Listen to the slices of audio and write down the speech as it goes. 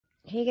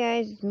Hey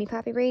guys, it's me,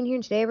 Poppy Brain here,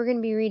 and today we're going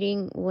to be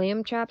reading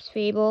Lambchop's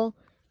Fable,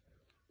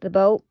 The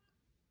Boat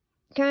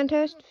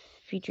Contest,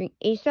 featuring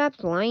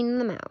Aesop's Lion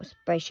and the Mouse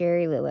by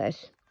Sherry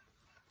Lewis.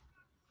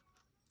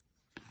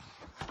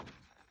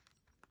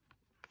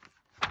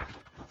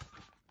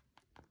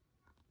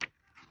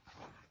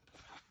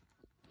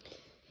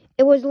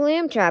 It was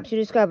Lambchops who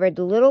discovered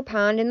the little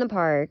pond in the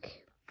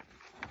park.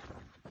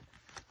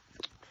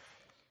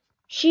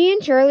 She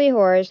and Charlie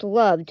Horse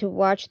loved to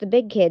watch the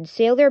big kids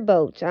sail their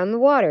boats on the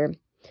water.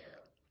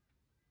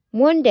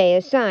 One day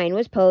a sign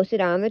was posted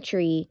on the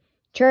tree.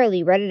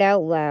 Charlie read it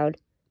out loud.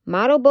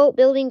 Model boat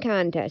building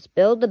contest.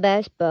 Build the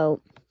best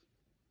boat.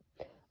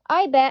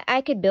 I bet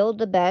I could build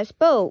the best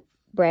boat,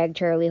 bragged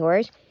Charlie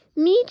Horse.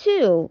 Me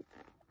too.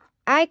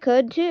 I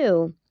could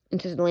too,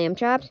 insisted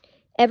Lambchops.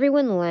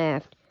 Everyone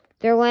laughed.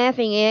 They're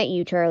laughing at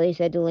you, Charlie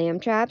said to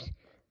Lambchops.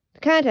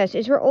 The contest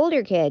is for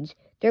older kids.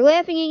 They're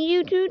laughing at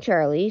you too,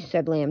 Charlie,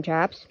 said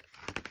Lambchops.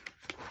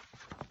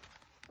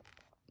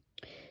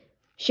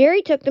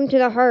 Sherry took them to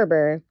the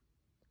harbor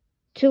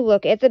to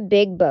look at the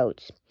big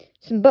boats.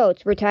 Some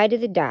boats were tied to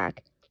the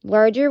dock.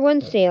 Larger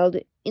ones sailed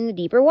in the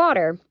deeper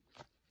water.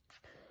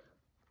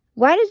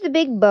 Why does the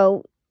big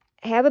boat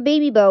have a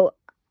baby boat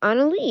on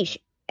a leash?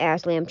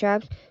 Asked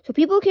Lambchops. So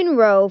people can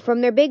row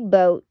from their big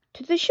boat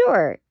to the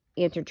shore,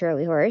 answered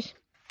Charlie Horse.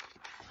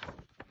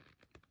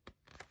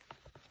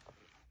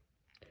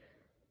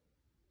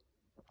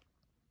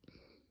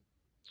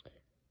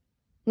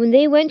 When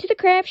they went to the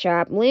craft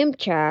shop,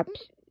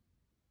 Lambchops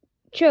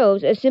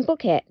chose a simple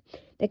kit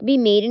that could be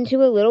made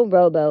into a little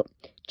rowboat.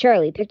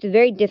 Charlie picked a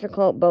very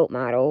difficult boat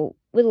model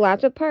with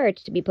lots of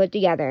parts to be put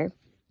together.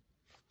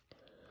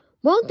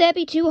 Won't that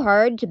be too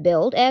hard to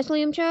build? Asked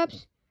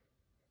Lambchops.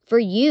 For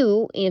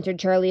you, answered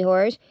Charlie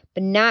Horse,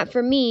 but not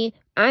for me.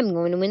 I'm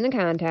going to win the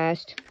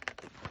contest.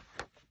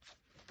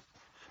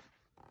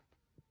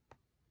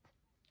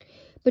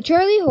 But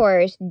Charlie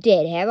Horse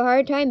did have a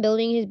hard time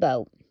building his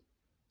boat.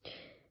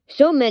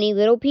 So many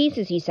little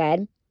pieces, he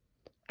said.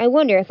 I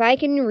wonder if I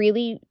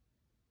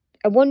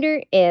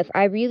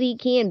really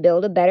can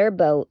build a better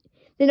boat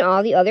than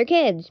all the other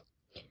kids.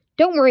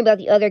 Don't worry about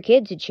the other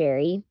kids, said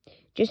Sherry.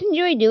 Just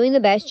enjoy doing the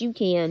best you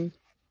can.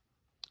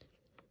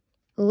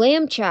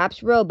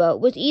 Lambchop's rowboat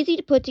was easy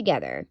to put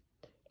together,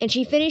 and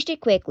she finished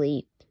it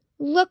quickly.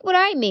 Look what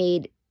I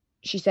made,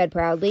 she said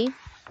proudly.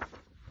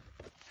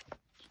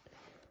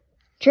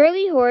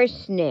 Charlie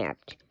Horse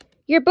snapped.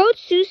 Your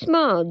boat's too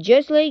small,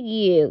 just like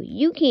you.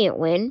 You can't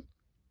win.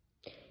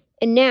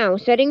 And now,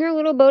 setting her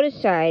little boat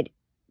aside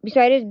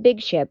beside his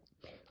big ship,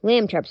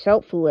 Lambchops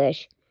felt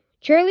foolish.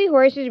 Charlie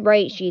Horse is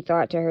right, she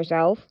thought to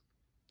herself.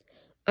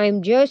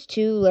 I'm just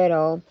too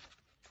little.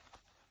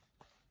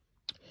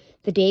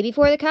 The day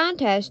before the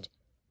contest,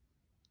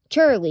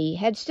 Charlie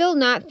had still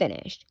not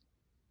finished.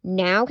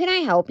 Now can I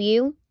help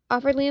you?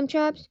 Offered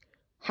Lambchops.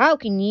 How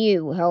can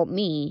you help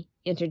me?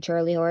 Answered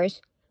Charlie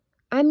Horse.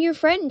 I'm your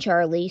friend,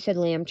 Charlie, said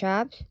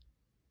Lambchops.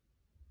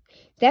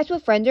 That's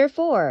what friends are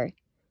for.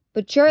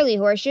 But Charlie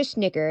Horse just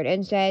snickered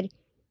and said,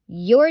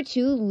 You're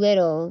too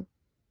little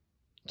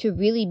to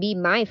really be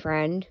my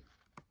friend.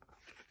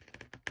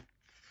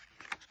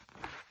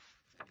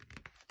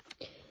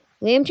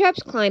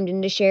 Lambchops climbed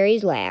into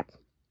Sherry's lap.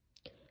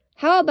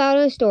 How about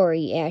a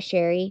story? Asked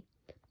Sherry,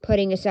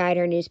 putting aside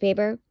her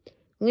newspaper.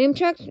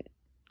 Lambchops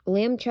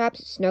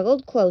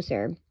snuggled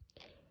closer.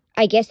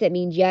 I guess that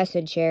means yes,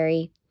 said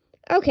Sherry.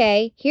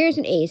 Okay, here's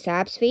an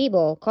Aesop's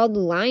fable called The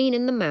Lion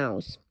and the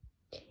Mouse.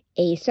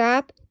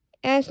 Aesop?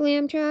 Asked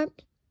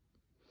Lambchops.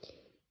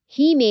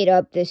 He made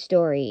up this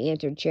story,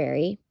 answered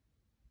Sherry.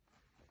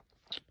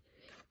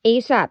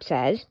 Aesop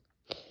says,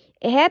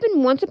 It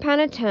happened once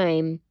upon a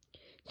time,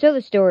 so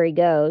the story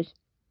goes.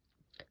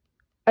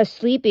 A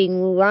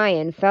sleeping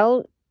lion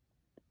felt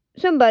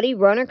somebody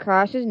run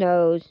across his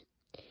nose.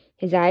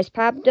 His eyes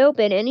popped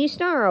open and he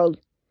snarled,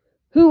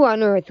 Who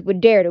on earth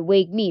would dare to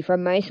wake me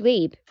from my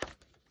sleep?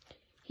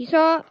 He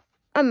saw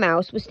a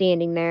mouse was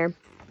standing there.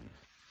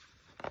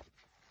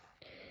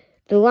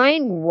 The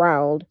lion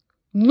growled,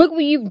 Look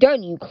what you've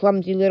done, you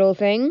clumsy little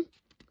thing.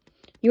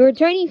 Your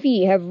tiny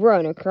feet have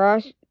run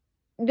across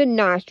the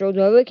nostrils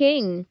of a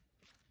king.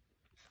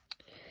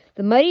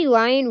 The mighty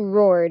lion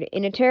roared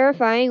in a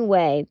terrifying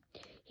way.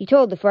 He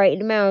told the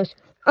frightened mouse,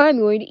 I'm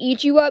going to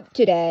eat you up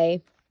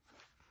today.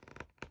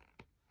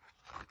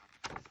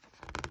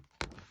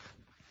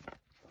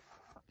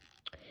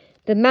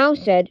 The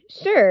mouse said,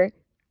 Sir,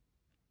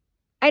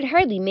 I'd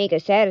hardly make a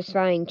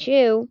satisfying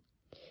chew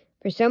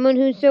for someone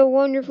who's so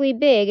wonderfully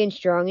big and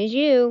strong as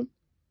you.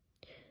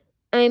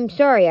 I'm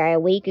sorry I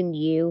awakened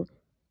you,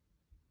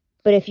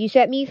 but if you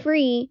set me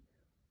free,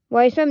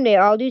 why, someday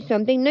I'll do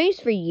something nice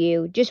for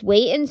you. Just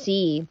wait and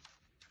see.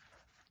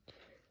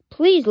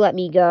 Please let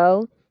me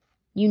go.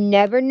 You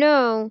never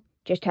know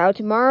just how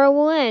tomorrow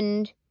will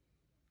end.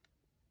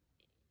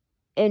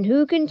 And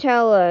who can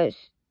tell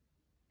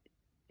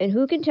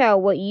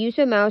what use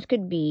a mouse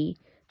could be,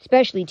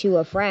 especially to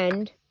a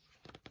friend?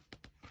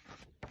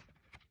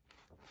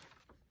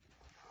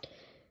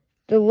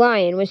 The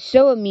lion was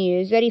so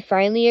amused that he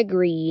finally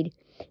agreed,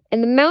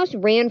 and the mouse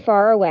ran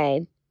far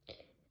away.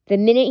 The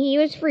minute he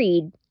was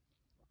freed,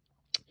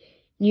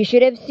 you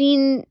should have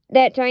seen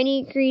that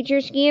tiny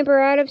creature scamper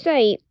out of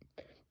sight.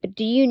 But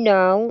do you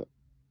know,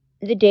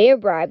 the day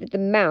arrived that the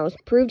mouse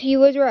proved he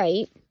was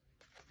right.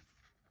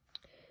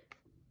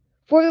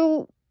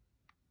 For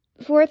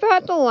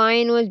thought the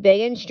lion was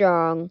big and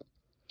strong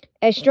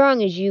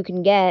as you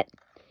can get.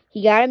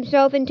 He got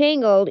himself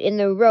entangled in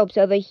the ropes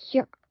of a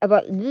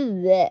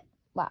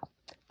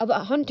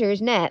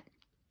hunter's net.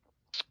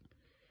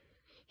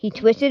 He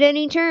twisted and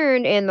he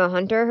turned, and the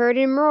hunter heard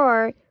him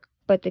roar,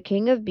 but the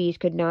king of beasts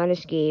could not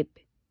escape,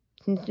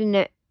 since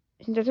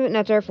that's what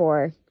nets are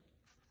for.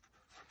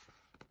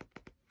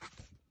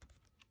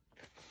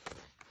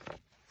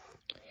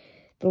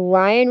 The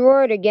lion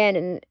roared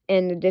again,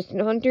 and the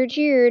distant hunter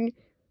cheered.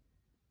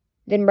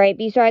 Then right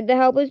beside the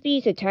helpless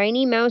beast, a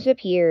tiny mouse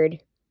appeared.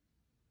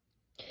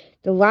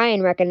 The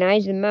lion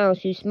recognized the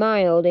mouse, who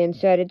smiled and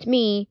said, "It's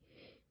me.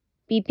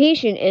 Be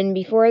patient, and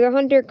before the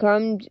hunter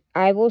comes,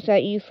 I will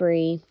set you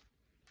free."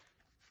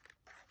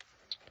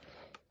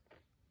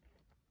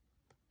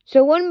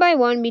 So one by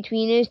one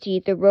between his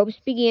teeth the ropes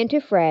began to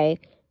fray,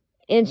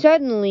 and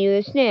suddenly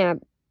with a snap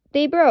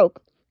they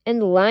broke, and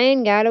the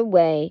lion got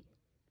away,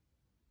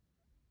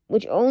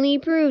 which only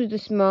proves the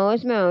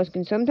smallest mouse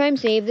can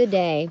sometimes save the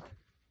day.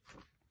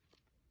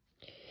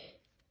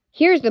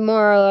 Here's the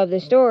moral of the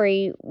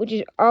story, which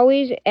is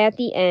always at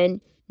the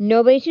end: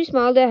 nobody's too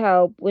small to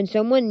help when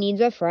someone needs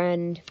a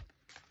friend.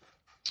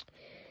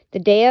 The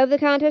day of the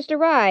contest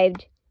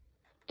arrived.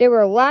 There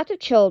were lots of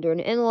children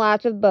and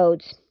lots of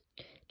boats.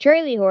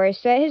 Charlie Horse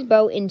set his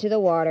boat into the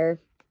water.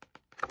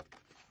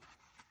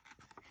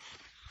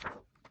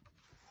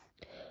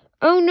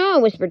 "Oh no,"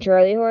 whispered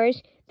Charlie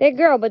Horse. "That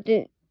girl built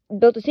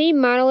the same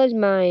model as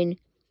mine.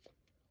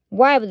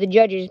 Why would the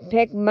judges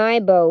pick my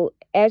boat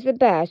as the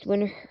best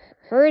when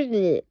hers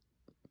is...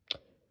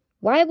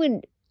 Why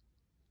would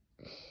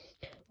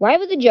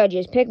the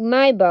judges pick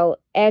my boat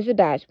as the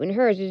best when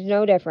hers is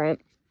no different?"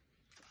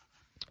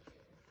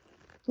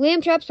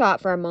 Lambchop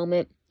thought for a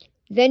moment.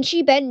 Then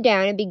she bent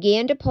down and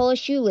began to pull a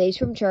shoelace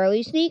from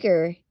Charlie's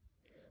sneaker.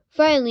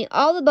 Finally,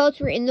 all the boats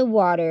were in the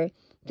water.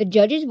 The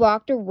judges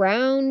walked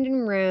around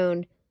and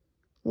round.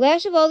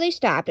 Last of all, they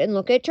stopped and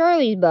looked at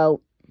Charlie's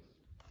boat.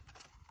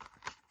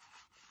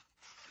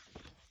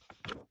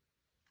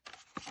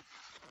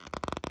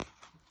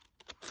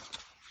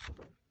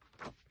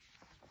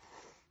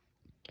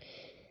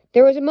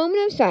 There was a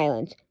moment of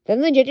silence.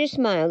 Then the judges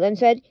smiled and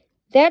said,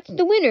 "That's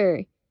the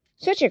winner.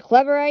 Such a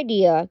clever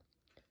idea.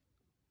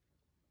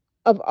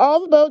 Of all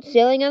the boats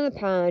sailing on the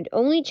pond,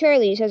 only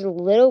Charlie's has a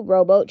little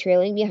rowboat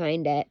trailing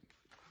behind it."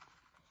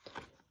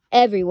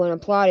 Everyone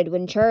applauded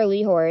when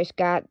Charlie Horse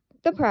got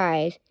the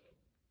prize.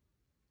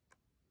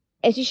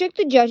 As he shook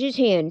the judge's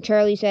hand,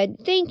 Charlie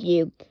said, "Thank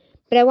you,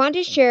 but I want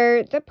to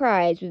share the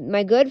prize with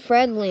my good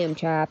friend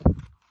Lambchop."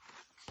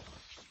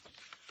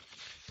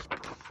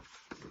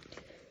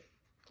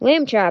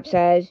 Lambchop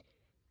says,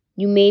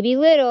 "You may be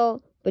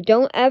little, but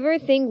don't ever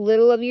think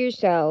little of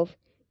yourself.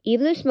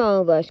 Even the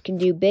small of us can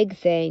do big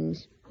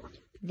things."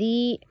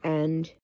 The end.